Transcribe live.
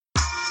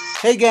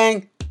Hey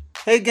gang.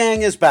 Hey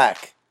Gang is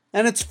back.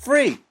 And it's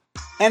free.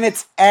 And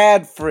it's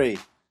ad-free.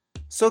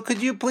 So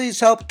could you please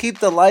help keep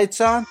the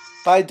lights on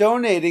by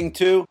donating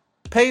to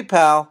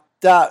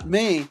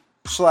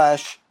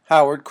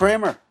paypal.me/Howard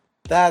Kramer.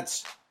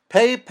 That's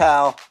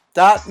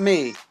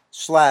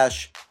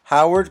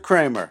paypal.me/Howard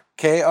Kramer.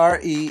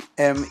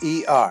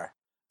 Kremer.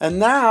 And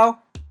now,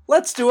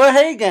 let's do a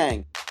Hey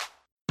Gang.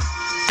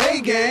 Hey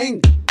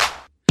gang,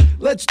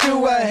 let's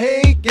do a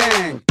hey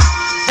gang.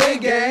 Hey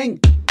gang,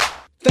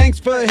 thanks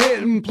for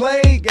hitting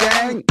play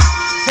gang.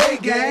 Hey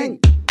gang,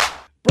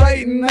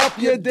 brighten up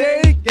your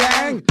day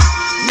gang.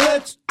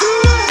 Let's do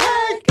a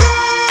hey gang.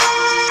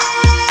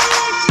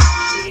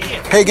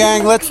 Hey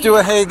gang, let's do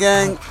a Hey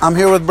Gang. I'm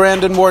here with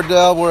Brandon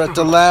Wardell. We're at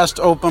the last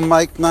open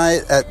mic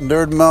night at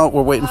Nerdmelt.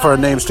 We're waiting for our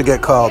names to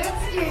get called.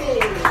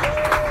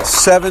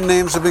 7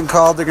 names have been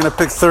called. They're going to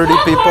pick 30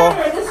 people.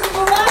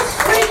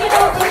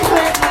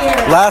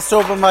 Last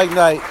open mic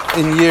night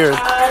in years,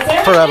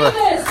 forever.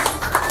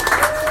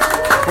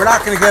 We're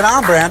not going to get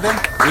on, Brandon.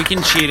 We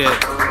can cheat it.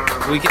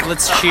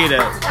 Let's cheat it.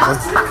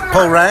 Let's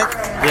pull rank.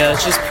 Yeah,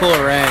 let's just pull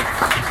a rank.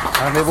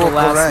 Maybe we'll pull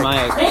last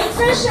rank. mic.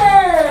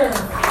 Fisher!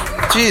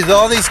 Jeez,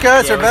 all these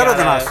guys are better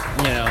than us.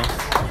 You know.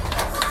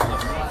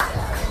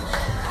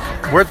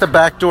 We're at the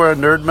back door of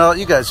Nerdmelt.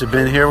 You guys have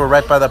been here. We're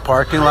right by the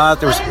parking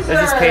lot. Is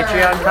this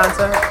Patreon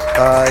content?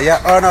 Yeah.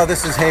 Oh no,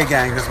 this is Hey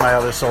Gang. This is my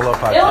other solo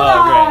podcast.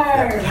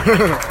 Oh,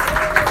 great.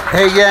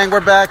 Hey Gang,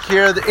 we're back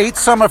here. The 8th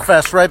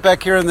Summerfest right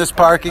back here in this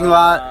parking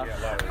lot.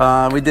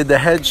 We did the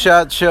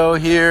headshot show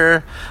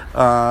here.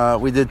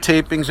 We did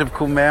tapings of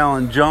Kumail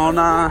and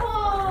Jonah.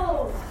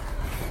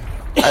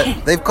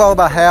 They've called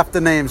about half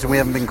the names and we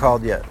haven't been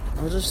called yet.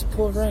 We'll just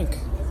pull a rank.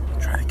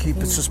 Try to keep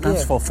it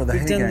suspenseful for the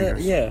Hey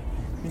Gangers.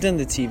 We've done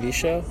the TV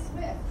show.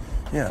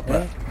 Yeah,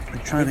 but we're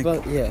trying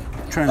to...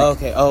 Trying to,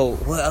 okay. Oh,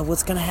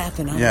 what's gonna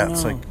happen? I don't know.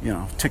 It's like,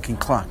 ticking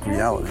clock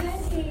reality.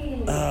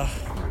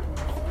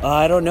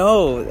 I don't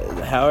know,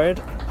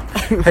 Howard.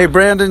 Hey,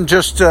 Brandon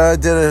just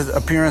did an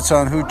appearance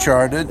on Who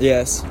Charted.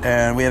 Yes.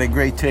 And we had a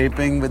great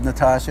taping with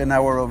Natasha.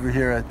 Now we're over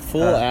here at...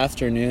 Full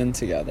afternoon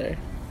together.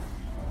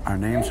 Our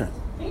names are...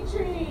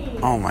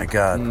 Oh, my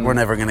God. We're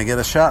never going to get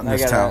a shot in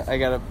this town. We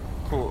gotta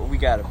pull.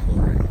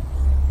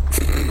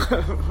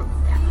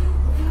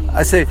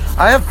 I say,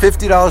 I have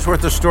 $50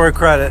 worth of store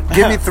credit.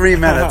 Give me 3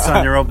 minutes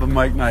on your open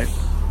mic night.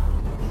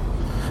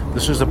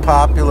 This is a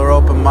popular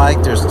open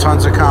mic. There's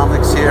tons of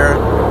comics here.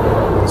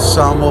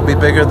 Some will be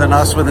bigger than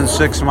us within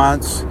 6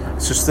 months.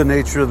 It's just the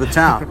nature of the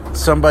town.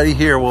 Somebody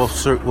here will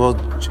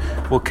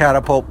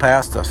catapult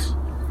past us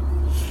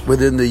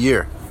within the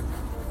year.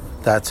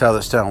 That's how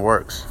this town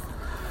works.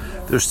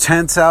 There's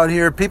tents out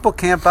here. People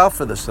camp out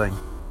for this thing.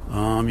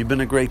 You've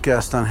been a great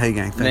guest on Hey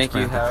Gang. Thanks,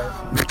 Thank you, Howard.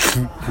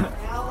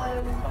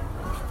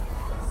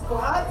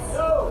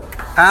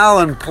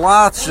 Alan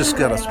Plotz just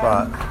got a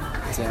spot.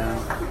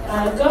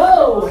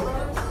 Go!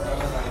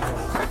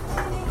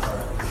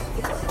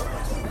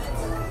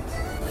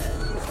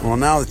 Well,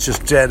 now it's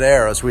just dead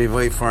air as we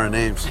wait for our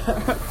names.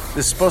 This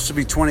is supposed to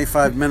be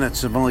 25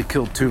 minutes. I've only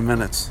killed 2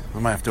 minutes. I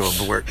might have to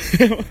abort.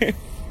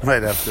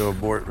 Might have to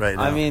abort right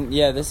now. I mean,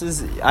 yeah, this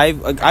is... I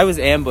was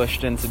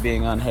ambushed into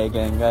being on Hey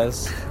Gang,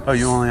 guys. Oh,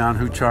 you only on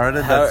Who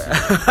Charted?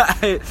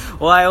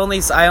 Well, I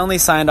only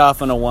signed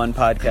off on a 1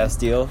 podcast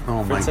deal.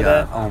 Oh my today.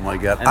 God! Oh my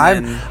God!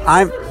 And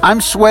I'm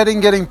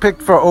sweating getting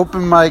picked for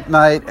open mic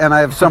night, and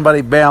I have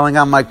somebody bailing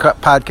on my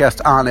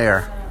podcast on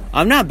air.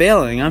 I'm not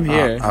bailing. I'm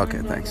here. Oh, okay,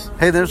 thanks.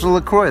 Hey, there's a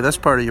LaCroix. That's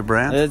part of your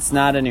brand. It's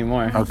not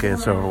anymore. Okay,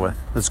 it's over with.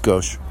 Let's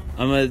go.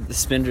 I'm a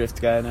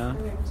Spindrift guy now.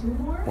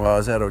 Well,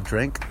 is that a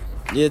drink?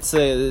 It's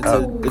a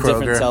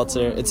different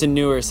seltzer. It's a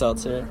newer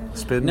seltzer.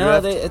 Spindrift? No,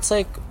 it's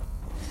like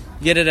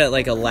you get it at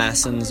like a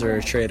Lassen's or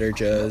a Trader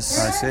Joe's.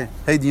 I see.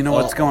 Hey, do you know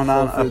what's going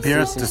on up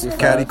here? This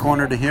catty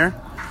corner to here.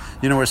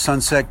 You know where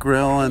Sunset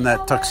Grill and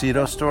that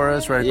tuxedo store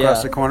is right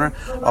across the corner?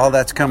 All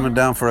that's coming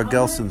down for a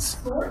Gelson's.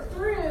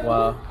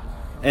 Wow.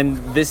 And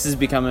this is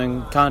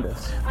becoming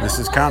condos. This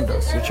is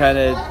condos. You're trying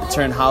to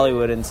turn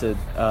Hollywood into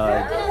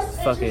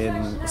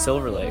fucking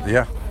Silver Lake.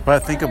 Yeah.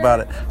 But think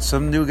about it.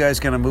 Some new guy's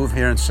going to move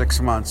here in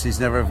 6 months. He's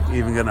never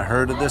even going to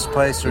heard of this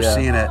place or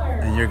seen it.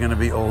 And you're going to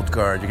be old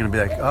guard. You're going to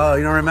be like, oh,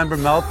 you don't remember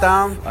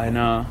Meltdown? I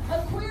know.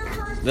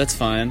 That's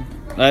fine.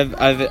 I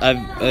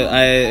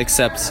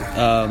accept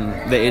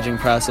the aging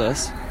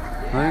process.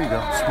 There you go.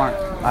 Smart.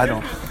 I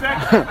don't.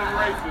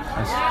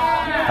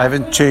 I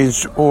haven't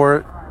changed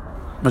or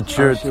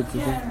matured.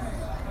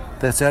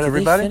 That's that,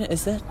 everybody?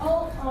 Is that?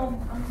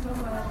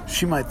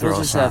 She might throw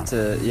us We'll on.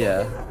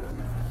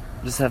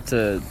 just have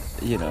to,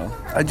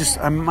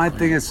 my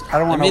thing is, I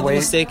don't want to wait. I made the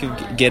mistake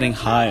of getting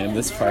high in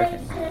this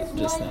parking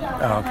just now.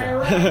 Oh, okay.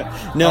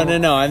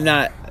 No, I'm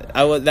not.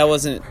 That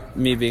wasn't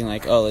me being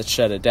like, oh, let's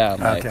shut it down.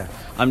 Like, Okay.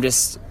 I'm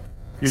just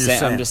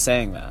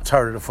saying that. It's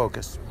harder to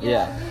focus.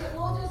 Yeah.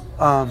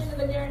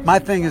 My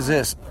thing is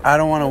this. I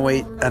don't want to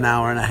wait an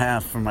hour and a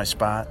half for my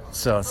spot.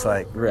 So it's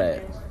like,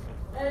 Right.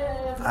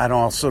 I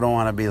also don't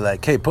want to be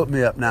like, hey, put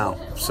me up now.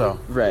 So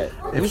Right.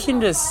 We can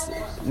just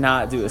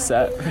not do a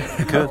set.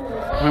 good.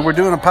 I mean, we're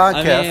doing a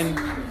podcast.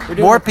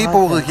 More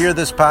people will hear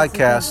this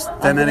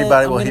podcast than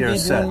anybody will hear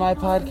us say. I'm going to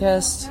be doing my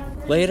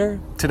podcast later.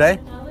 Today?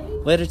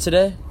 Later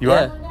today. You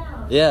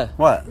are? Yeah.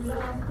 What?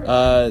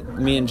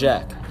 Me and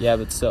Jack. Yeah,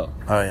 but still.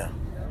 Oh, yeah.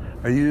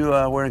 Are you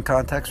wearing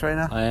contacts right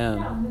now? I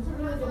am.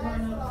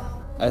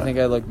 I think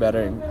I look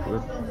better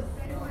with,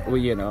 well,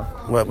 you know,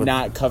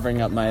 not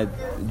covering up my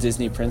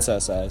Disney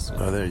princess eyes.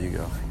 Oh, there you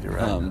go. You're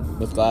right.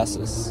 With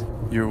glasses.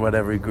 You're what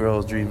every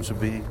girl's dreams would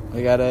be.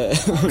 I gotta.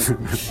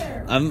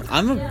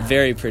 I'm a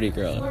very pretty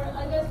girl.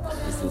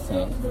 Is the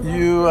thing.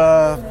 You.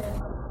 I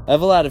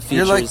have a lot of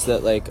features you're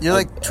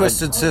like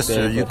Twisted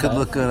Sister. You could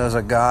look good as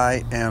a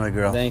guy and a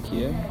girl. Thank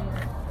you.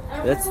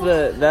 That's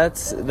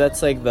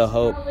like the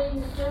hope.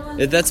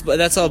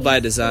 That's all by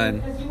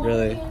design,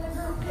 really.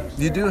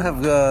 You do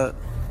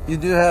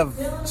have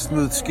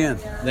smooth skin.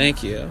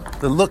 Thank you.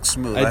 They look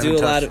smooth. I do a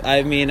lot of.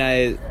 I mean,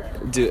 I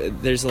do.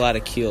 There's a lot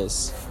of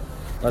Kiehl's.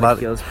 A lot of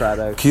Kiehl's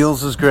products.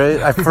 Kiehl's is great.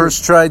 I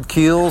first tried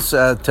Kiehl's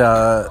at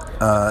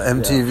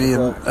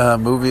MTV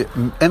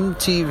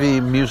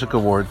MTV Music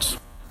Awards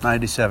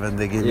 '97.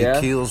 They gave me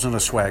Kiehl's and a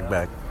swag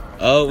bag.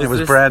 Oh, it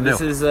was brand new.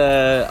 This is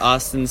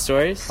Austin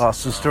Stories.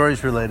 Austin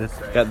Stories related.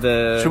 Got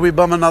the. Should we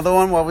bum another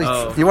one while we?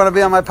 You want to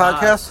be on my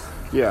podcast?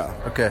 Yeah.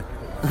 Okay.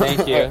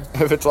 Thank you.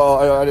 If it's all,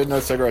 I didn't know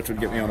cigarettes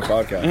would get me on a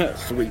podcast.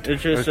 Sweet.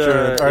 It's just,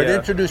 all right,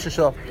 introduce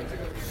yourself.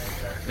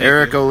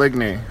 Eric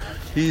Oligny.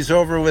 He's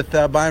over with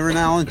Byron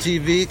Allen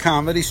TV,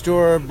 Comedy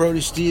Store, Brody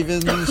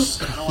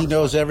Stevens. He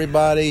knows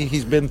everybody.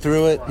 He's been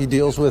through it. He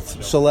deals with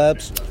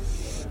celebs.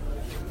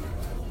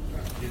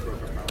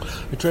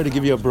 I try to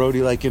give you a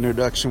Brody-like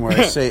introduction where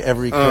I say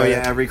every credit. Oh,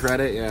 yeah, every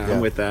credit? Yeah, I'm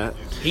with that.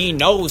 He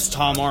knows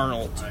Tom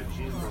Arnold.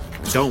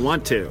 Don't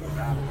want to.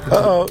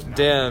 Uh-oh.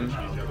 Damn.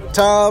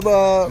 Tom,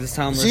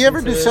 does he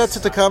ever do sets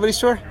at the Comedy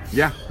Store?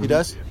 Yeah. He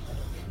does?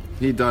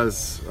 He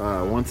does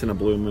once in a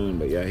blue moon,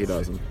 but yeah, he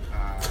doesn't.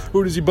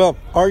 Who does he bump?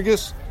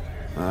 Argus?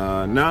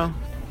 No.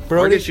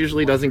 Brody? Argus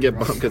usually doesn't get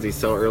bumped because he's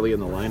so early in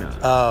the lineup.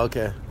 Oh,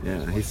 okay.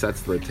 Yeah, he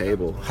sets the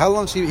table. How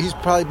long he's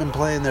probably been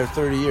playing there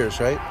 30 years,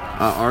 right?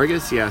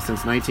 Argus, yeah,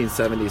 since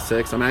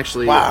 1976. I'm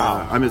actually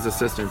I'm his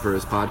assistant for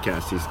his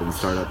podcast. He's going to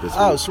start up this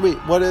week. Oh, sweet.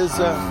 What is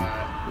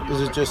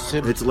it just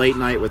him? It's Late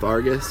Night with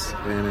Argus,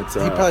 and it's he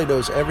probably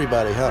knows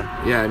everybody, huh?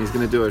 Yeah, and he's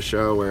going to do a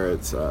show where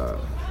it's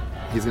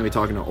he's going to be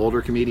talking to an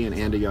older comedian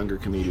and a younger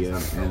comedian,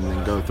 and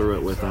then go through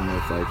it with them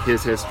with like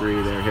his history,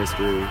 their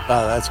history.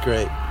 Oh, that's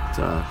great.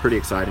 It's pretty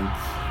exciting.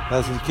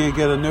 You can't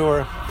get a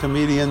newer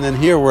comedian than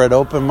here. We're at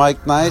open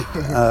mic night.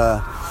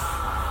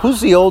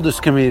 Who's the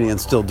oldest comedian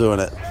still doing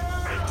it?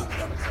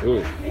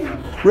 Ooh.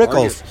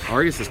 Rickles.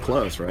 Argus is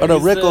close, right? Oh, no,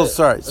 Rickles.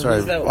 Sorry.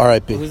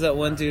 R.I.P. Who's that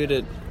one dude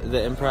at the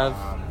Improv?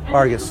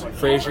 Argus.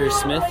 Fraser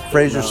Smith?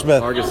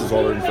 Smith. Argus is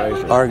older than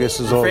Fraser. Argus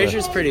is older.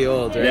 Fraser's pretty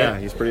old, right? Yeah,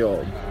 he's pretty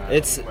old.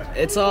 It's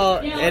all,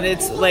 and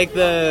it's like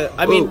the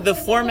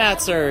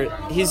formats are,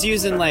 he's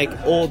using like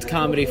old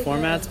comedy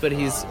formats, but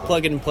he's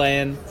plugging and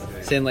playing,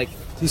 saying like,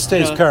 he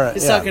stays current.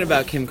 He's talking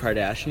about Kim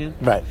Kardashian.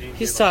 Right.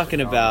 He's talking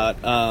about...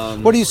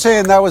 what are you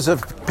saying? That was a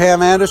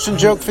Pam Anderson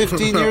joke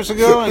 15 years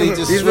ago? And he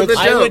just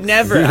I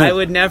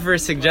would never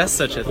suggest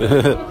such a thing.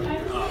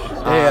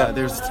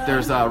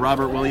 There's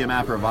Robert William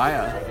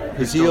Aprovaya.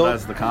 Who still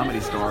does the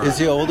Comedy Store. Is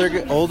he older?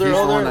 He's the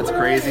one that's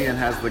crazy and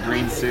has the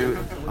green suit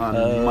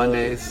on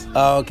Mondays.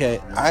 Oh, okay.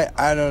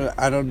 I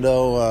don't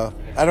know.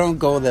 I don't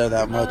go there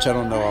that much. I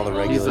don't know all the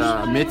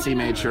regulars. Mitzi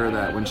made sure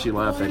that when she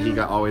left that he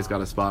always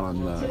got a spot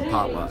on the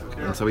potluck,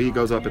 and so he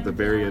goes up at the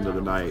very end of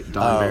the night.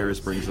 Don Barris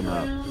brings him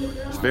up.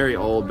 He's very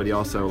old, but he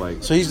also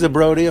like. So he's the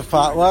Brody of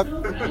potluck.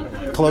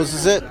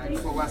 Closes it.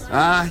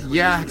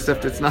 Yeah,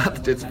 except it's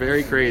not. It's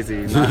very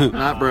crazy.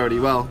 Not Brody.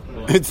 Well,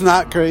 it's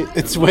not crazy.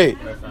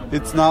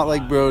 It's not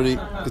like Brody.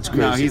 It's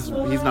crazy.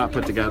 No, he's not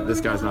put together.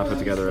 This guy's not put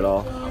together at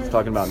all. He's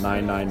talking about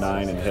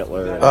 999 and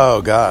Hitler.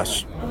 Oh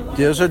gosh,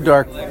 those are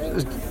dark.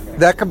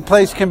 That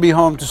place can be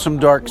home to some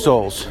dark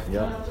souls.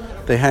 Yeah,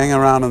 they hang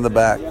around in the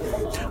back.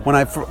 When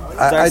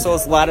dark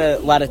souls, a lot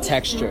of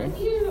texture.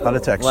 A lot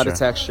of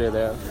texture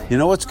there. You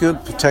know what's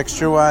good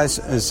texture-wise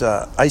is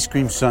ice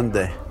cream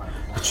sundae.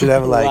 It should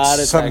have like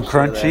something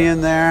crunchy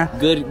in there.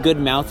 Good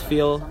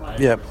mouthfeel.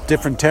 Yeah,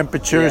 different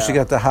temperatures. Yeah. You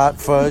got the hot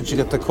fudge. You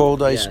got the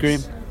cold ice cream.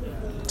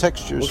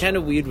 Textures. What kind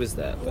of weed was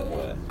that, by the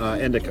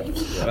way? Indica.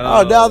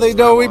 Oh, now they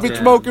know we've been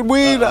smoking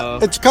weed.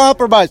 It's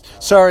compromised.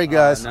 Sorry,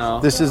 guys. No.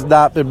 This has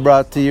not been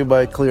brought to you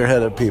by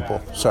clear-headed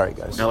people. Sorry,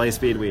 guys. LA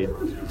Speedweed.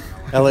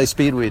 LA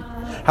Speedweed.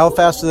 How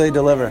fast do they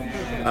deliver?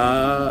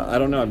 I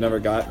don't know. I've never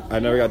got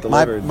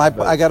delivered.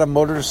 I got a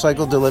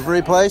motorcycle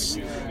delivery place.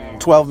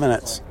 12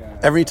 minutes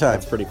every time.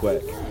 That's pretty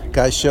quick.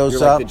 Guy shows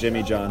You're up. like the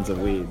Jimmy Johns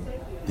of weed.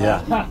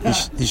 Yeah,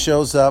 he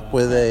shows up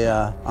with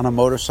on a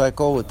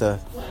motorcycle with the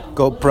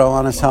GoPro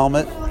on his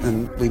helmet,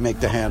 and we make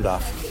the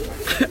handoff.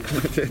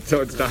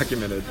 So it's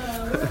documented.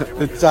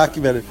 It's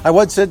documented. I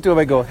once said to him,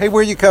 I go, "Hey,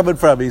 where are you coming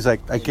from?" He's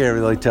like, "I can't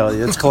really tell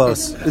you. It's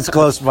close. It's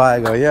close by." I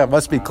go, "Yeah, it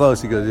must be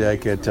close." He goes, "Yeah, I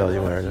can't tell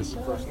you where it is."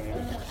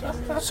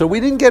 So we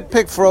didn't get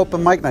picked for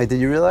open mic night. Did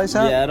you realize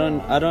that? Yeah,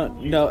 I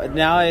don't know.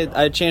 Now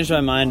I changed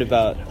my mind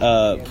about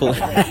pulling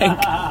rank.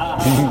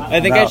 I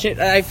think No. I should.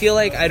 I feel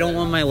like I don't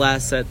want my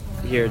last set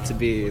here to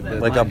be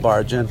Like a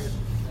bargain,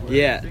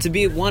 to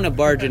be one, a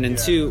bargain, and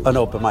two, an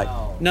open mic.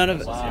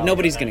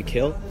 nobody's gonna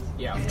kill.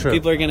 True.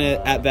 People are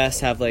gonna at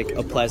best have like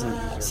a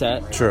pleasant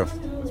set. True.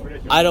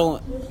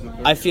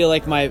 I feel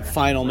like my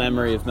final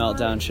memory of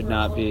Meltdown should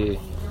not be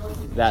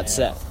that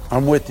set.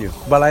 I'm with you,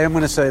 but I am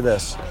going to say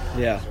this.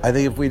 Yeah. I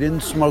think if we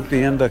didn't smoke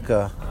the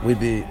indica, we'd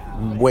be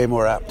way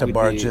more apt to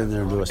barge in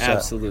there and do a set.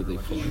 Absolutely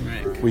full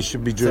rank. We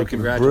should be So drinking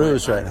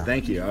congratulations. brews right now.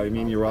 Thank you. I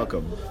mean, you're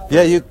welcome.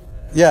 Yeah, you.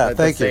 Yeah, That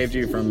thank you. saved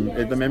you from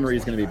the memory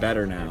is going to be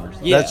better now.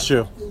 Yeah. That's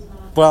true.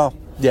 Well,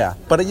 yeah,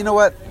 but you know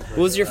what? What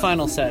was your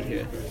final set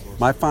here?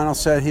 My final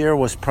set here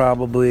was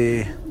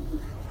probably.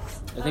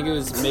 I think it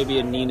was maybe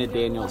a Nina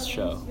Daniels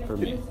show for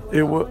me.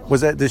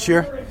 Was that this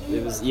year?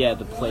 It was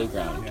the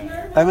Playground.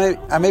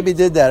 I maybe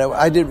did that.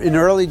 I did in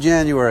early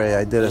January.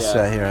 I did a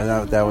set here,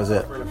 and that was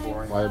it.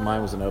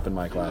 Mine was an open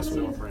mic last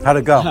week. How'd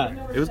it go?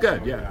 It was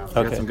good, yeah. We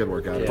Okay. got some good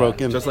work out of it.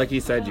 Broken. Just like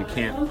he said, you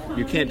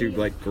can't do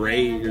like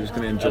great. You're just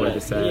going to enjoy the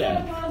set.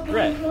 Yeah.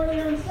 Right.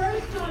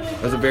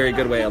 That's a very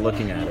good way of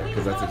looking at it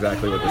because that's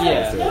exactly what this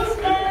Yeah. place is.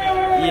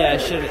 Yeah.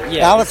 Should.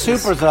 Yeah. Alex this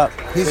is- Hooper's up.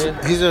 He's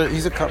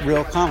a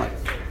real comic.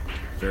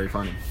 Very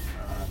funny.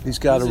 He's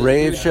got a he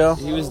rave was- show.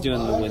 He was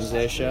doing the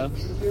Wednesday show.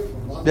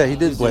 Yeah, he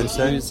did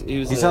Wednesday. he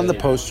was He's on the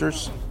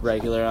posters.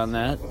 Regular on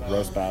that.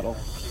 Roast battle.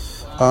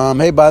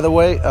 Hey, by the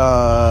way,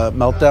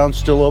 Meltdown's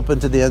still open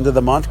to the end of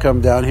the month.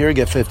 Come down here,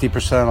 get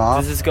 50% off.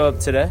 Does this go up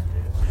today?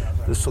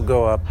 This will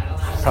go up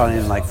probably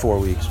in like 4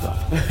 weeks.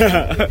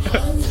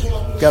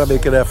 Got to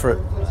make an effort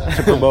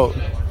to promote.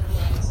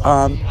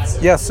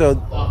 Yeah, so,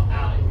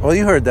 well,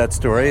 you heard that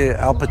story.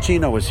 Al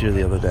Pacino was here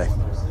the other day.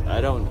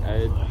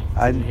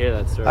 I didn't hear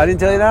that story. I didn't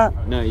tell you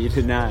that? No, you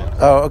did not.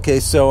 Oh, okay.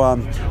 So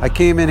I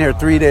came in here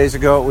 3 days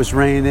ago. It was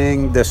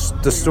raining. The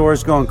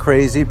store's going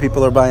crazy.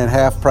 People are buying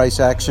half-price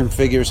action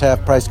figures,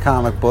 half-price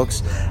comic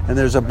books. And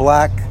there's a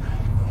black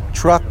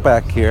truck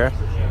back here,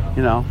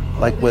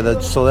 like with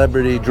a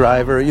celebrity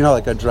driver,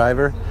 like a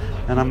driver.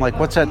 And I'm like,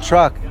 what's that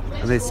truck?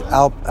 And it's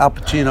Al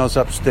Pacino's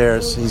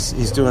upstairs.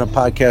 He's doing a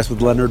podcast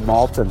with Leonard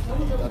Maltin.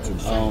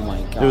 Oh my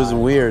god. It was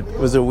weird. It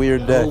was a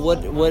weird day. Well,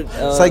 what?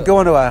 It's like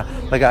going to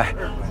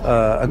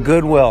a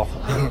Goodwill,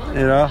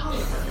 Al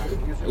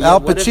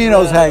what if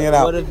Pacino's the- hanging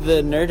out. What if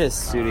the Nerdist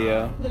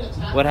studio?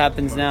 What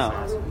happens now?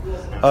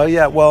 Oh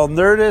yeah, well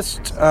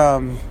Nerdist.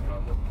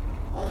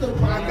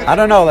 I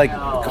don't know. Like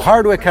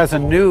Hardwick has a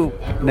new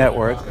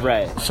network,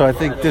 Right. So I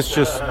think this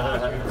just.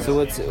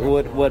 So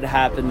what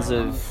happens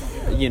if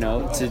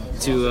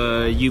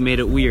to you made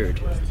it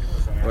weird?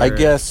 I Or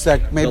guess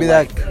that maybe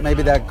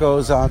the that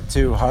goes on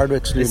to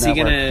Hardwick's new Is he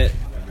network.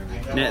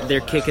 gonna? They're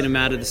kicking him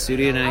out of the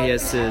studio now. He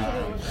has to.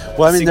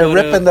 Well, I has mean, to they're go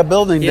to- ripping the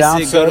building he has down,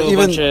 to so go to a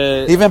bunch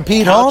of even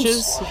Pete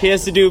couches. Holmes. He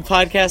has to do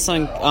podcasts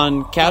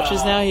on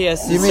couches now. He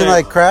has to. You mean start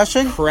like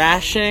crashing?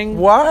 crashing?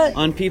 What?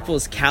 On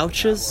people's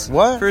couches?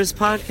 What? For his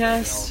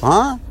podcast?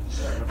 Huh?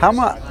 How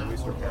much?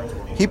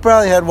 He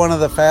probably had one of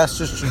the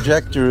fastest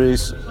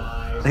trajectories.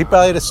 He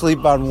probably had to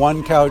sleep on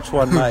one couch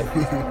one night.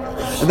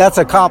 And that's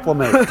a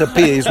compliment to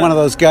Pete. He's one of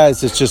those guys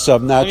that's just a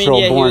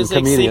natural he born was like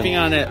comedian. sleeping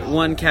on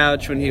one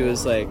couch when he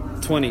was like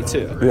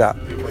 22. Yeah.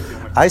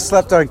 I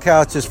slept on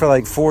couches for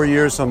like 4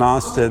 years in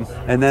Austin,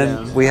 and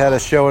then we had a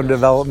show in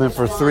development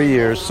for 3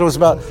 years. So it was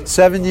about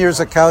 7 years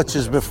of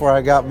couches before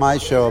I got my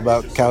show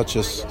about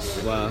couches.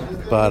 Wow.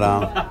 But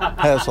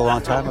that was a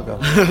long time ago.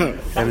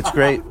 And it's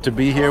great to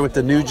be here with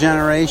the new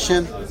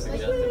generation.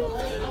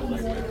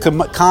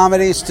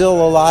 Comedy's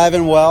still alive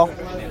and well,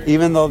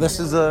 even though this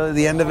is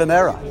the end of an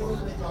era.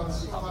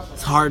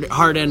 It's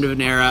hard end of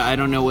an era. I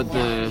don't know what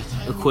the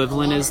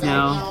equivalent is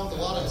now.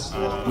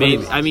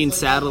 Maybe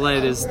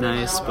satellite is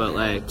nice, but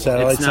like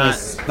Satellite's it's not.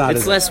 nice. Not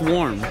It's as- less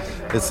warm.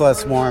 It's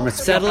less warm.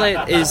 It's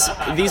Satellite is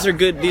these are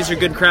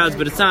good crowds,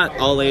 but it's not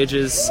all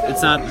ages.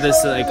 It's not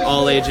this like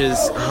all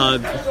ages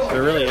hug.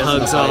 There really is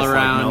Hugs a all place like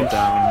around.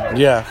 Meltdown.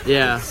 yeah,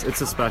 Yeah.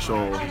 It's a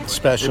special.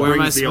 special. Where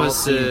am I Brings the alt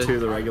supposed to- scene to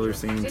the regular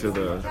scene to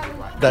the.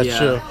 That's Yeah.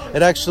 true.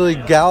 It actually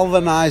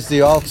galvanized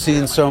the alt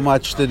scene so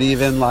much that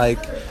even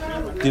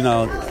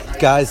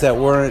guys that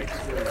weren't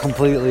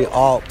completely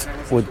alt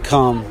would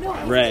come.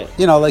 Right.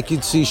 Like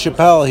you'd see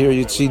Chappelle here,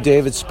 you'd see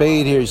David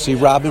Spade here, you'd see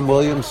Robin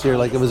Williams here,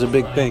 like it was a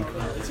big thing.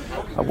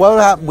 What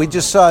happened? We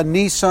just saw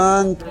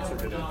Nissan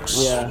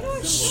Yeah.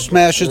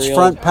 smash its Real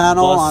front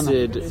panel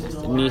busted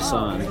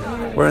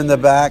Nissan. We're in the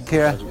back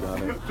here.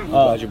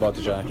 Glad you bought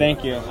the jacket.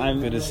 Thank you.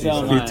 I'm good to see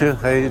You too.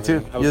 Hey, you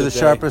too. You're the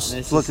sharpest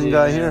Nice to looking see you,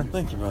 guy man. here.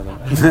 Thank you,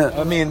 brother.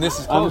 I mean, this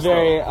is I'm close.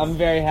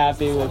 very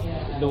happy with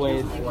the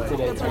way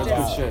today turned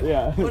out. shit.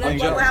 Yeah. What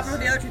happened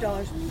with the other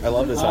 $2? I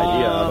love this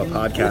idea of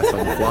a podcast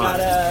on the fly.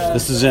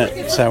 This is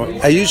it. So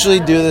I usually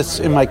do this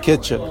in my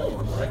kitchen,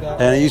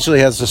 and it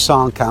usually has a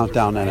song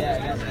countdown in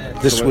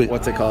it. This week,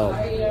 What's it called?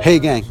 Hey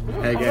Gang.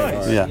 Hey,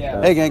 gang.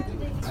 Yeah. Hey Gang.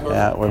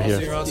 Yeah, we're here.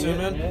 This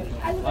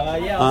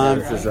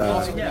is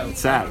it's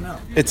sad.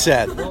 It's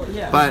sad.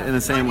 But in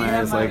the same way,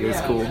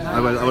 it's cool. I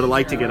would have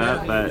liked to get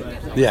up, but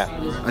Yeah.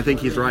 I think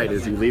he's right.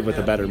 Is you leave with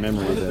a better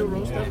memory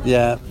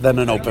Than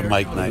an open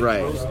mic night.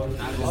 right.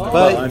 But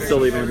Well, I'm still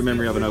leaving with the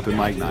memory of an open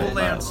mic night.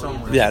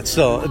 But yeah, it's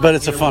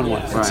a fun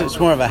one. Right. It's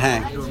more of a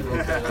hang.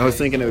 I was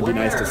thinking it would be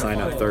nice to sign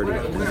up 30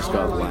 and just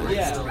go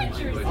last.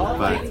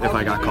 But if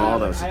I got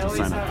called, I was to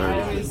sign up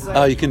 30.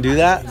 Oh, you can do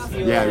that?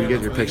 Yeah, you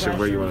get your picture of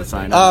where you want to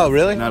sign up. Oh,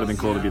 really? That would have been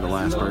cool to be the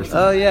last person.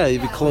 Oh, yeah, you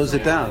could close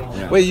it down.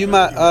 Yeah. Wait, you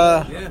might,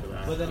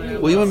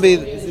 well, you wouldn't be,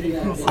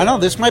 I know,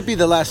 this might be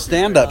the last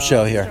stand-up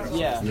show here.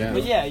 Yeah.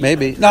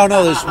 Maybe. No,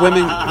 there's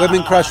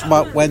Women Crush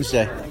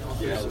Wednesday.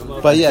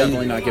 But yeah,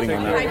 Definitely not getting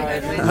on that one.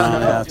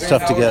 yeah, it's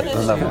tough to get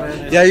on that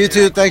one. Yeah, you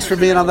too. Thanks for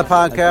being on the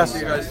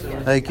podcast.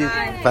 Thank you.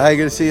 Bye.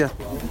 Good to see you.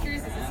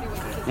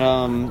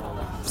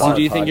 So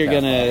do you think you're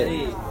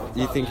gonna?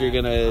 You think you're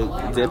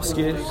gonna dip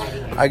ski?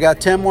 I got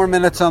 10 more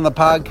minutes on the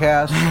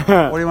podcast.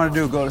 What do you want to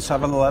do? Go to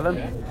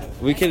 7-Eleven?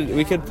 We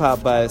could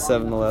pop by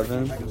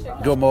 7-Eleven.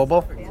 Go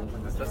mobile?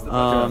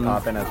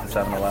 Pop in at the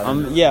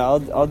 7-Eleven. Yeah,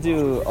 I'll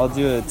do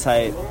a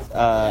tight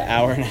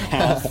hour and a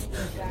half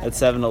at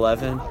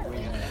 7-Eleven.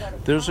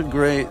 There's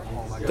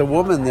the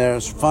woman there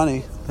is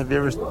funny. Have you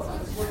ever,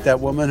 that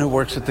woman who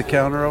works at the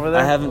counter over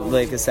there? I haven't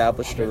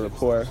established a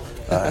rapport.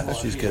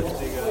 She's good.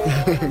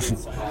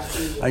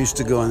 I used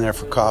to go in there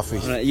for coffee.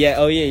 Yeah.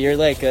 Oh yeah. You're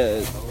like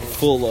a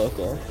full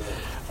local.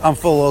 I'm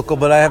full local,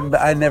 but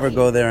I never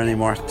go there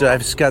anymore. I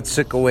just got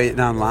sick of waiting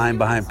online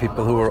behind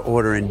people who are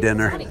ordering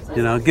dinner.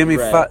 You know, give me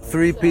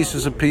 3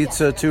 pieces of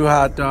pizza, 2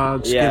 hot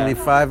dogs. Yeah. Give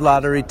me 5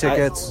 lottery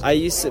tickets. I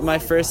used to, my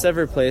first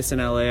ever place in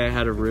LA. I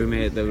had a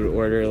roommate that would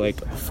order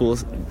like full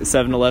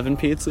 7-Eleven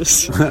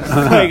pizzas,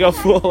 like a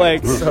full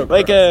like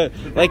a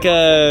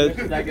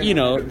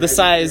the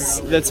size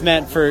that's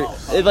meant for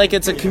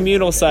it's a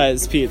communal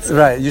size pizza.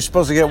 Right, you're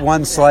supposed to get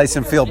 1 slice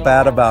and feel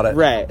bad about it.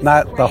 Right,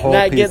 not the whole.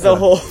 Not pizza. get the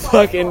whole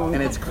fucking.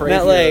 And it's crazy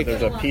not that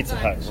there's a Pizza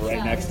Hut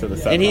right next to the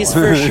 7-Eleven. And he's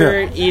for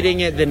sure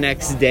eating it the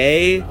next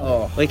day.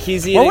 Oh. Like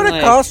he's eating. What would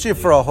it cost you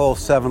for a whole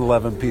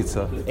 7-Eleven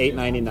pizza?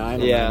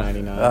 $8.99 or Yeah.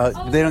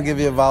 $9.99. They don't give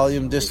you a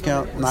volume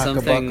discount. Knock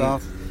a buck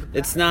off.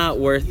 It's not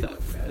worth it.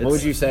 What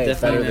would you say is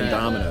better than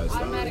definitely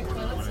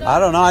Domino's, though? I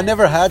don't know. I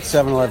never had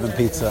 7-Eleven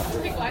pizza.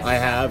 I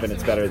have, and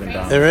it's better than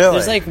Domino's. Really?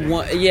 There's like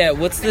one,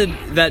 what's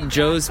that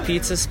Joe's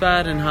Pizza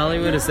spot in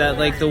Hollywood? Is that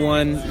like the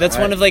one? That's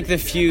one of like the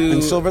few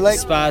In Silver Lake?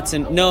 spots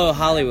in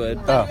Hollywood.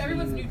 Oh,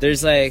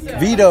 There's like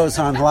Vito's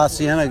on La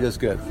Cienega is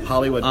good.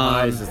 Hollywood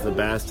Pies is the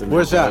best, and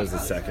where's that? Joe's is the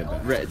second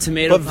best.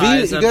 tomato But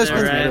pies you up guys there,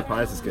 been- right? Tomato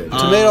Pies is good.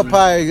 Tomato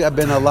pie, I've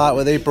been a lot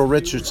with April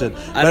Richardson.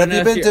 But I don't have know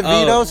you if been to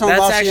Vito's on that's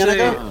La actually,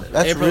 Cienega?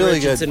 That's April really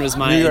Richardson good. was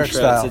my New York intro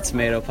style. to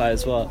tomato pie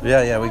as well.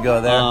 Yeah, we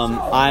go there.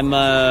 I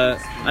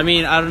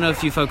mean, I don't know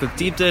if you fuck with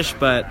deep dish,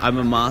 but I'm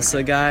a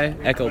masa guy.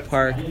 Echo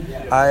Park.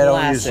 I don't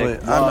Classic. usually.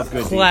 Love good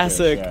deep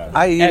Classic. dish, yeah.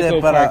 I eat Echo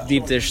it, but Park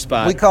deep dish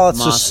spot. we call it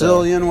Masa.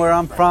 Sicilian where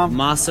I'm from.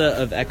 Masa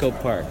of Echo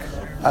Park.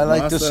 I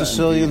like the Masa and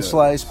Sicilian Vito.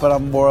 slice, but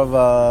I'm more of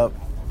a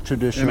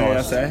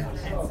traditionalist.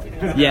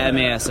 MASA? Yeah,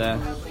 MASA.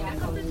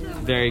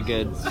 Very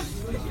good.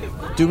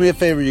 Do me a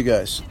favor, you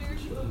guys.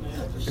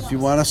 If you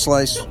want a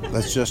slice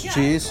that's just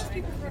cheese,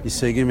 you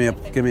say, give me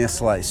a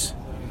slice.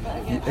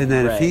 And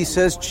then if Right. he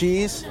says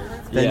cheese,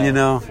 then Yeah. you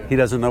know he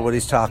doesn't know what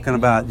he's talking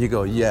about. You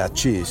go, yeah,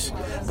 cheese.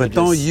 But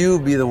don't you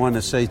be the one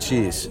to say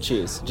cheese.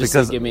 Cheese. Just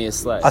Because give me a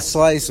slice. A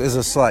slice is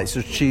a slice.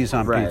 There's cheese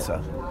on Right.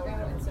 pizza.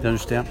 You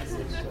understand?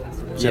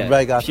 Has Yeah,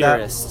 everybody got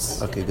purists.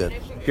 that? Okay, good.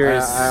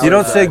 Purists. You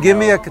don't say, give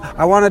me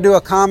I want to do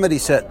a comedy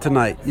set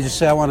tonight. You just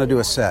say, I want to do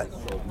a set.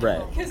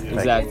 Right.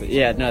 Exactly.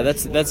 Yeah. No,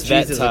 that's vet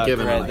Cheese is a talk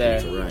given right on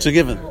there. pizza, right? It's a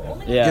given.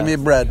 Yeah. Give me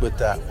bread with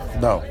that.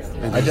 No.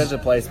 I judge a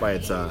place by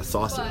its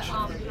sausage.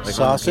 Like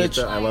Sausage? On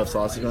pizza, I love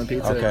sausage on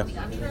pizza. Okay.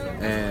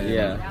 And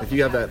Yeah. if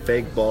you have that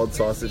fake bald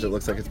sausage that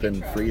looks like it's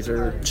been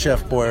freezer,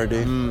 Chef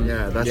Boyardee.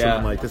 yeah, that's Yeah. when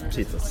I'm like, this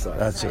pizza sucks.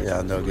 That's it.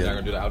 Yeah, no good.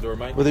 Gonna do the outdoor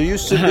mic? Well, there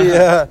used to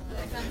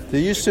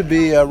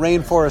be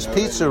Rainforest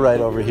Pizza right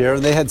over here,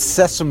 and they had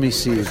sesame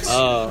seeds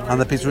on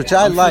the pizza, which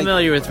I I'm like.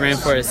 familiar with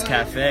Rainforest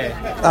Cafe.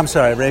 I'm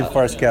sorry,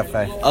 Rainforest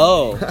Cafe.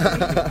 Oh,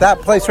 That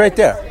place right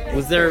there.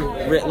 was there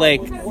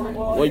like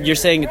what you're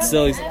saying? It's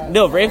still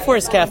no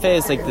Rainforest Cafe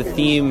is like the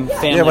theme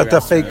family. Yeah, with the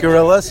restaurant. fake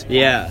gorillas.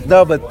 Yeah.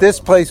 No, but this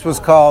place was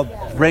called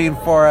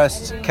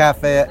Rainforest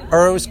Cafe,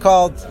 or it was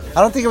called.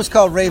 I don't think it was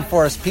called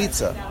Rainforest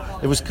Pizza.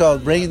 It was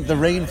called the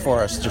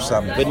Rainforest or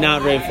something. But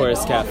not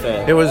Rainforest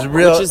Cafe. It was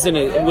real.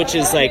 Which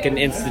is like an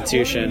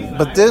institution.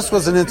 But this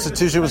was an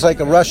institution. It was like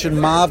a Russian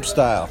mob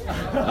style.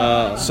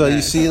 So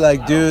you see,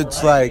 like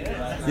dudes, like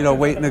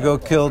waiting to go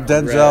kill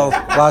Denzel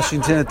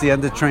Washington at the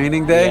end of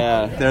training day.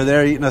 Yeah. They're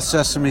there eating a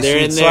sesame They're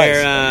seed in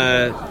slice.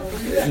 there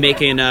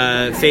making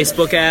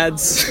Facebook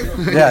ads.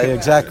 Yeah,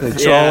 exactly.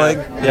 Trolling.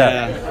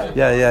 Yeah.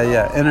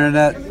 Yeah.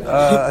 Internet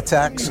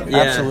attacks. Yeah.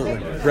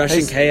 Absolutely. Russian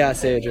Hey,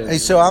 chaos agents. Hey,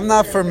 so I'm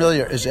not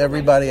familiar. Is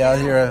everybody out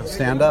here a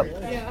stand-up?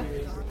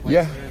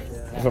 Yeah.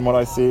 From what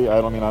I see,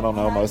 I don't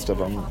know most of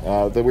them.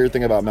 The weird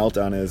thing about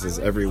Meltdown is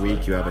every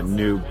week you have a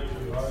new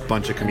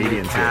bunch of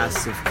comedians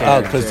cast here. of Oh,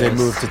 characters. because they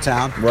moved to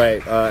town?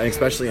 Right, and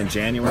especially in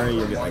January,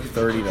 you'll get like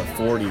 30 to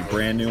 40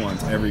 brand new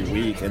ones every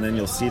week, and then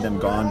you'll see them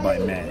gone by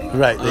May.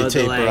 Right, they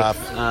taper like,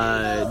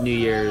 off. New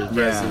Year's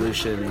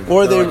resolution.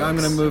 Or They're they like, I'm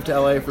going to move to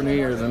LA for New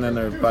Year's, and then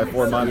they're by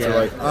 4 months, they're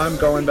like, I'm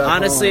going back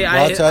Honestly, home.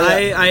 Well, I'll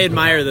tell you. I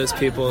admire those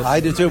people. I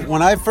do too.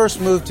 When I first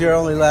moved here, it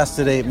only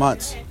lasted 8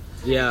 months.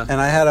 Yeah. And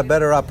I had a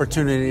better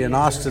opportunity in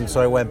Austin, so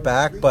I went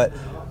back. But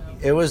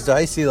it was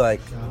dicey. Like,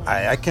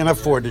 I can't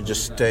afford to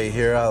just stay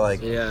here.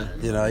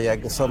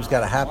 Something's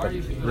got to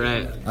happen.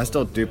 Right. I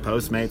still do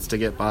Postmates to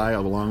get by,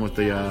 along with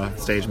the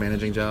stage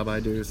managing job I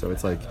do. So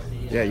it's like,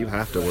 yeah, you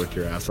have to work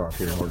your ass off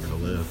here in order to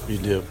live. You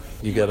do.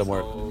 You got to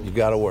work. You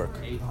got to work.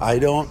 I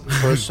don't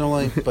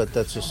personally, but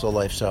that's just a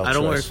lifestyle I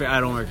don't choice.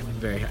 work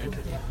very hard.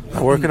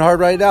 I'm working hard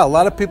right now. A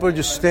lot of people are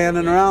just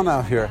standing around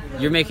out here.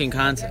 You're making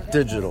content.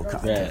 Digital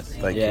content. Right.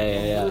 Thank you.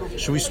 Yeah.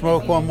 Should we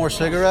smoke one more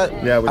cigarette?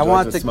 Yeah, would I you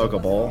want like to smoke a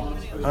bowl?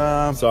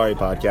 Sorry,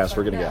 podcast,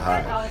 we're going to get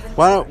high.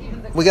 Why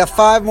don't we got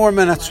 5 more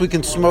minutes? We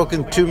can smoke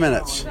in 2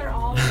 minutes.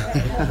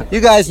 You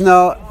guys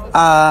know,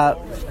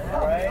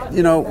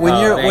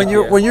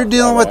 when you're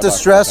dealing with the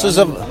stresses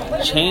of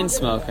Chain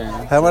smoking.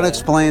 I want to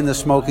explain the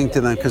smoking to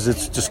them because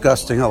it's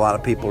disgusting a lot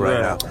of people right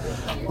now.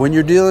 When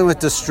you're dealing with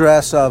the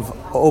stress of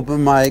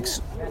open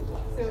mics,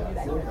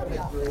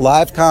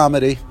 live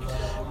comedy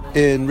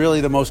in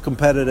really the most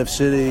competitive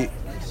city,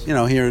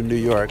 here in New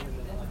York.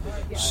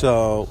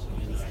 So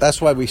that's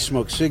why we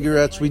smoke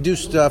cigarettes. We do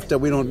stuff that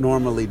we don't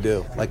normally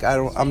do. Like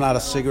I'm not a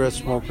cigarette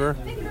smoker,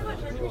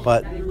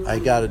 but I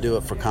got to do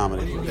it for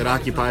comedy. It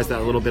occupies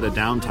that little bit of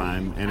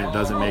downtime, and it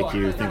doesn't make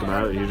you think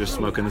about it. You're just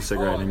smoking the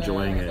cigarette and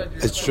enjoying it.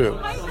 It's true.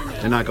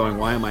 And not going,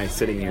 why am I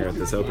sitting here at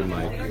this open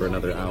mic for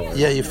another hour?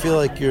 Yeah, you feel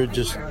like you would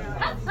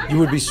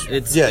be.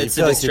 It's you a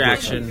feel like you're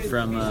distraction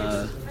from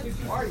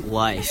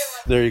life.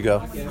 There you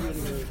go.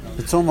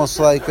 It's almost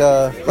like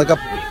a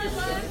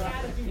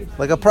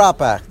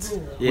prop act.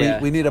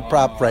 Yeah. We need a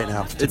prop right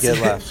now to get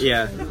laughs.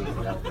 Yeah.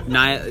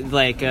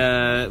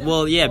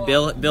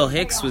 Bill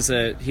Hicks was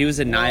a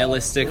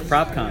nihilistic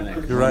prop comic.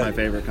 You're One right. of my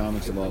favorite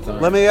comics of all time.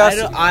 Let me ask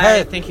you.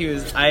 I think he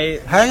was.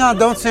 Hang on,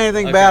 don't say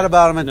anything bad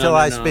about him until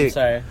I speak.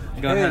 I'm sorry.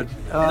 Go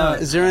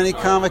ahead. Is there any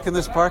comic in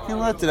this parking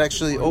lot that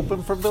actually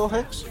opened for Bill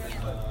Hicks?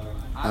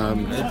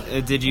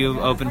 Did you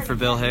open for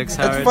Bill Hicks,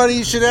 Howard? It's funny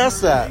you should ask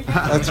that.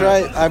 That's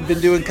right. I've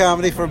been doing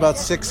comedy for about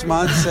 6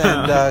 months,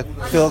 and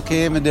Phil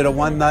came and did a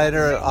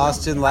one-nighter at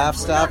Austin Laugh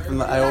Stop,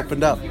 and I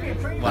opened up.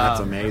 Wow.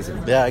 That's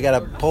amazing. Yeah, I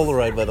got a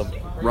Polaroid with him.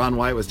 Ron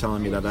White was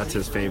telling me that that's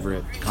his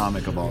favorite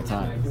comic of all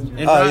time.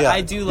 And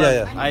I do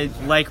like. I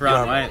like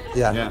Ron White.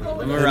 Yeah.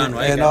 I'm a Ron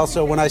White And guy.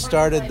 also, when I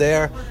started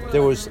there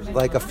was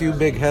like a few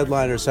big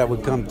headliners that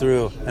would come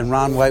through, and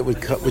Ron White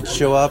would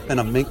show up in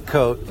a mink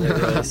coat,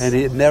 and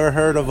he had never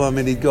heard of them,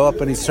 and he'd go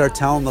up and he'd start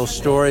telling those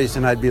stories,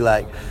 and I'd be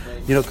like,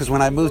 because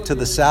when I moved to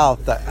the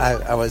South,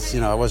 I was,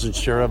 I wasn't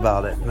sure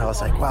about it, and I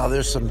was like, wow,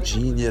 there's some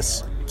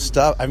genius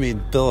stuff. I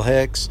mean, Bill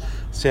Hicks,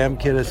 Sam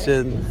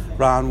Kinison,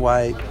 Ron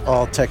White,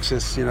 all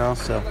Texas,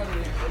 so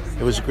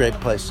it was a great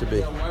place to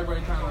be.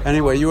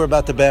 Anyway, you were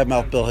about to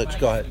badmouth Bill Hicks.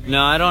 Go ahead.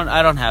 No, I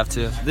don't have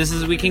to. This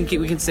is we can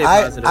stay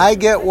positive. I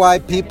get why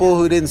people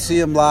who didn't see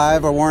him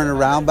live or weren't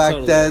around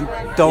back then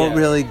don't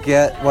really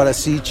get what a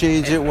sea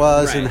change it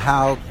was and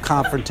how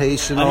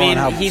confrontational and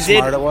how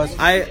smart it was.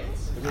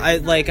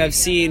 I've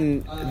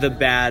seen the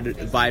bad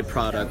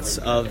byproducts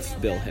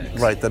of Bill Hicks.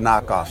 Right, the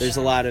knockoffs. There's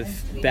a lot of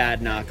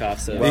bad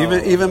knockoffs of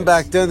even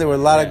back then, there were a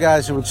lot of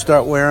guys who would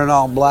start wearing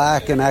all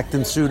black and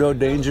acting pseudo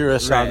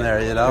dangerous on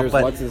there,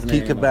 but he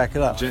could back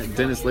it up.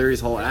 Dennis Leary's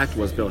whole act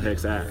was Bill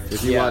Hicks' act.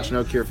 If you watch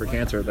No Cure for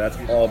Cancer, that's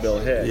all Bill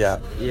Hicks.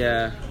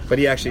 Yeah. But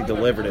he actually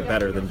delivered it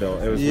better than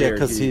Bill. It was weird.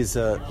 Because he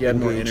had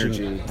more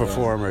energy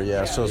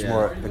performer. So it's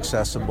more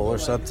accessible or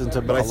something to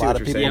a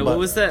lot of people. Yeah,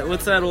 what's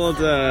that old?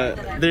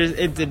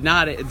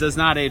 It does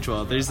not age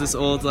well. There's this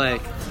old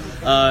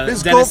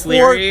Dennis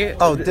Leary.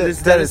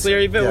 Dennis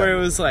Leary bit where it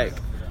was like,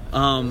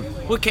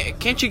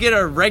 can't you get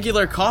a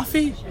regular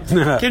coffee?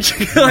 Can't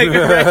you get a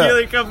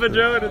regular cup of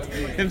Joe? And it's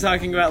him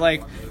talking about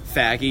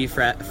faggy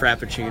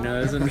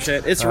frappuccinos and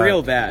shit. It's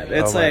real bad.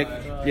 It's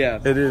yeah.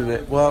 It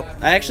is. Well,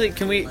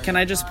 can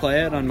I just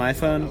play it on my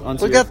phone?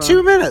 We got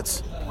 2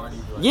 minutes.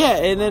 Yeah,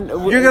 and then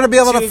you're gonna be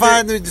able to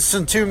find this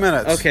in 2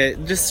 minutes. Okay,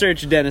 just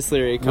search Dennis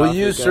Leary. Will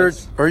you search,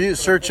 or you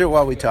search it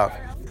while we talk?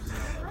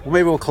 Well,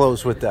 maybe we'll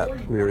close with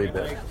that Leary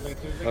bit.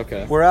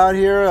 Okay. We're out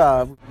here.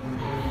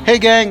 Hey,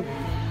 gang.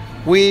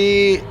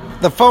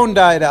 The phone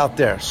died out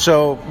there,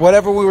 so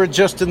whatever we were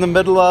just in the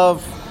middle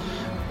of,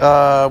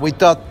 we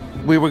thought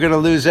we were going to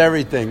lose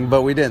everything,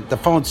 but we didn't. The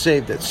phone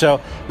saved it. So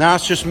now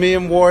it's just me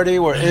and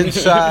Wardy. We're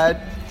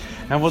inside,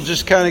 and we'll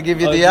just kind of give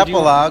you the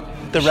epilogue,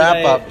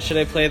 wrap-up. Should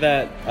I play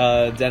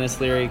that Dennis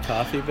Leary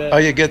coffee bit? Oh,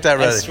 you get that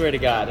ready. I swear to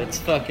God, it's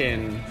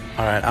fucking...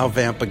 All right, I'll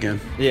vamp again.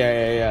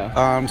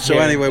 Yeah.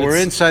 Anyway, we're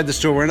inside the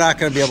store. We're not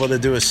going to be able to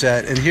do a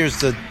set, and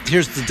here's the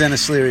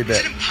Dennis Leary bit.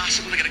 Is it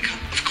impossible to get a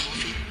cup of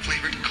coffee,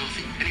 flavored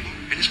coffee, anymore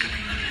in this country?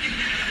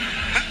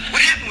 Huh?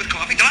 What happened with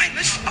coffee? Did I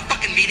miss a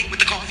fucking meeting with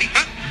the coffee?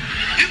 Huh?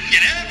 You can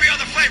get every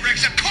other flavor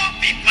except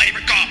coffee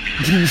flavored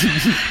coffee.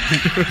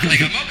 They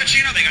got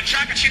mochaccino, they got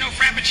chocochino,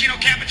 frappuccino,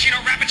 cappuccino,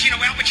 rappuccino,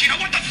 alpuccino.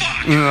 What the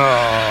fuck?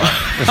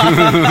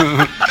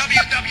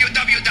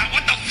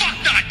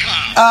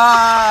 www.whatthefuck.com.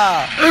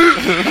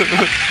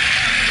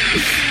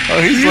 Oh,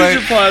 he's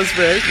Huge applause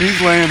break. He's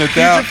laying it Huge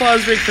down.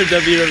 applause break for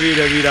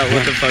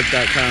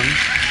www.whatthefuck.com.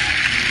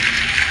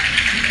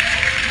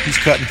 He's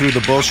cutting through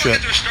the I bullshit.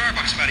 went to a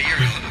Starbucks about a year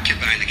ago. A little kid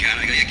behind the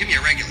counter. I go, yeah, give me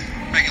a regular.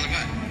 Regular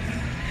what?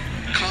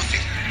 Coffee.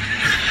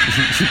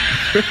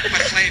 My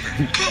flavor.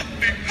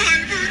 Coffee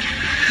flavored.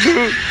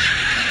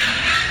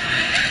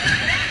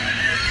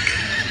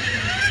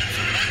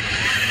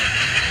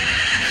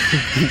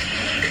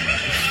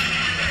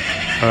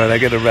 All right, I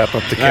got to wrap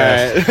up the All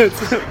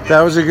cast. right.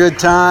 That was a good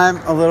time.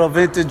 A little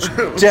vintage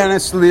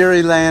Dennis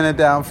Leary laying it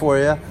down for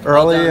you.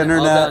 Early All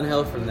internet,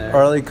 downhill from there.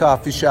 early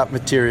coffee shop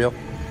material.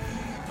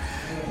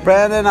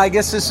 Brandon, I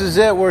guess this is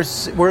it.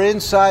 We're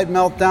inside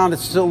Meltdown. It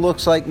still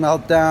looks like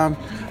Meltdown.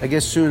 I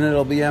guess soon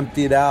it'll be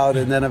emptied out,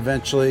 and then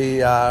eventually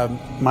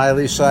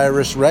Miley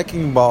Cyrus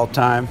Wrecking Ball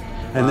time,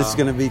 and this is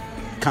going to be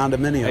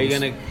condominiums. Are you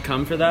gonna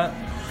come for that?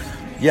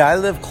 Yeah, I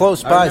live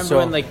close I by, remember so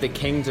when like the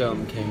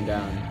Kingdom came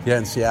down. yeah,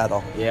 in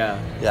Seattle. Yeah,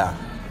 Yeah,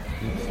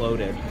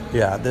 imploded.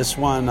 yeah. This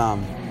one,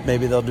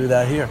 maybe they'll do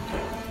that here.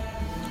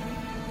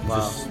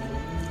 Wow.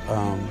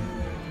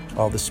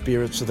 All the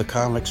spirits of the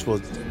comics will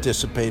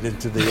dissipate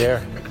into the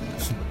air.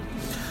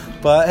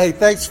 But hey,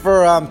 thanks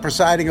for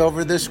presiding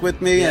over this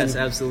with me. Yes,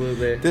 and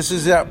absolutely. this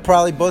is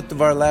probably both of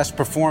our last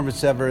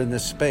performance ever in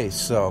this space.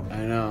 So I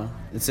know.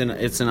 It's an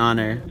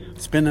honor.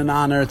 it's been an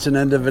honor. It's an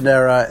end of an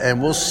era,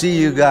 and we'll see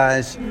you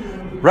guys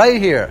right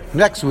here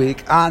next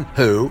week on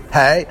Who,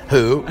 Hey,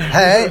 Who,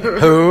 Hey,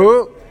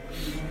 Who.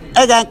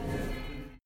 Again.